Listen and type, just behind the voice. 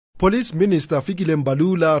Police Minister Fikile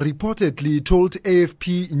Mbalula reportedly told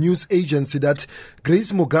AFP news agency that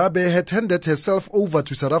Grace Mugabe had handed herself over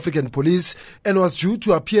to South African police and was due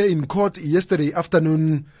to appear in court yesterday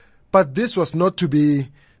afternoon. But this was not to be.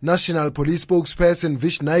 National Police spokesperson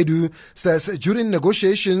Vish Naidu says during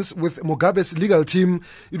negotiations with Mugabe's legal team,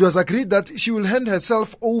 it was agreed that she will hand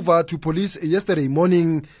herself over to police yesterday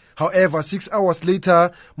morning. However, 6 hours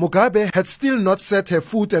later, Mugabe had still not set her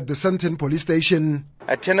foot at the Sandton police station.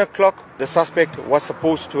 At 10 o'clock, the suspect was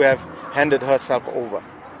supposed to have handed herself over.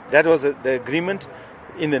 That was the agreement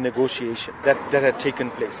in the negotiation that had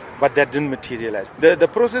taken place, but that didn't materialize. The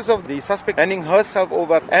process of the suspect handing herself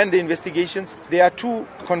over and the investigations, they are two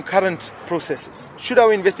concurrent processes. Should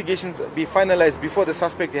our investigations be finalized before the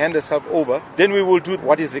suspect hand herself over, then we will do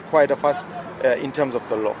what is required of us in terms of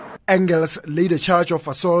the law. Engels laid a charge of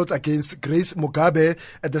assault against Grace Mugabe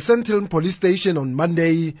at the Sandton police station on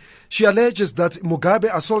Monday. She alleges that Mugabe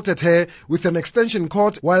assaulted her with an extension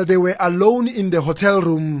cord while they were alone in the hotel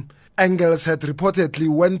room. Engels had reportedly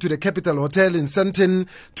went to the Capital Hotel in Sandton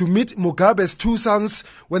to meet Mugabe's two sons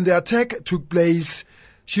when the attack took place.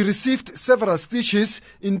 She received several stitches,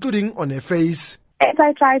 including on her face. As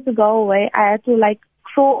I tried to go away, I had to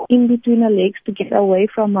crawl in between her legs to get away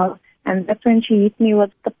from her. And that's when she hit me with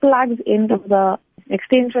the plugged end of the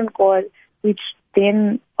extension cord, which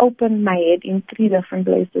then opened my head in 3 different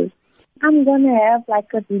places. I'm going to have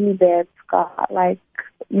a really bad scar.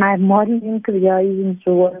 My modeling career is in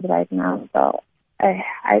ruins right now. So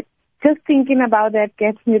I just thinking about that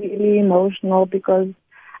gets me really emotional because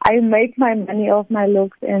I make my money off my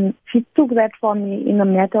looks, and she took that from me in a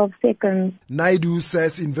matter of seconds. Naidu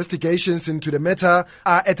says investigations into the matter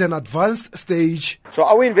are at an advanced stage. So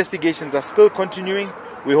our investigations are still continuing.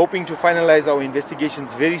 We're hoping to finalize our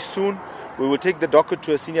investigations very soon. We will take the docket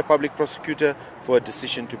to a senior public prosecutor for a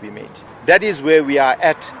decision to be made. That is where we are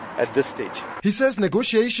at this stage. He says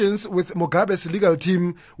negotiations with Mugabe's legal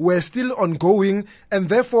team were still ongoing and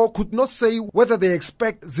therefore could not say whether they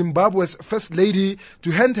expect Zimbabwe's First Lady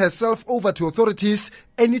to hand herself over to authorities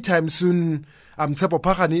anytime soon. I'm Tshepo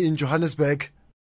Phagane in Johannesburg.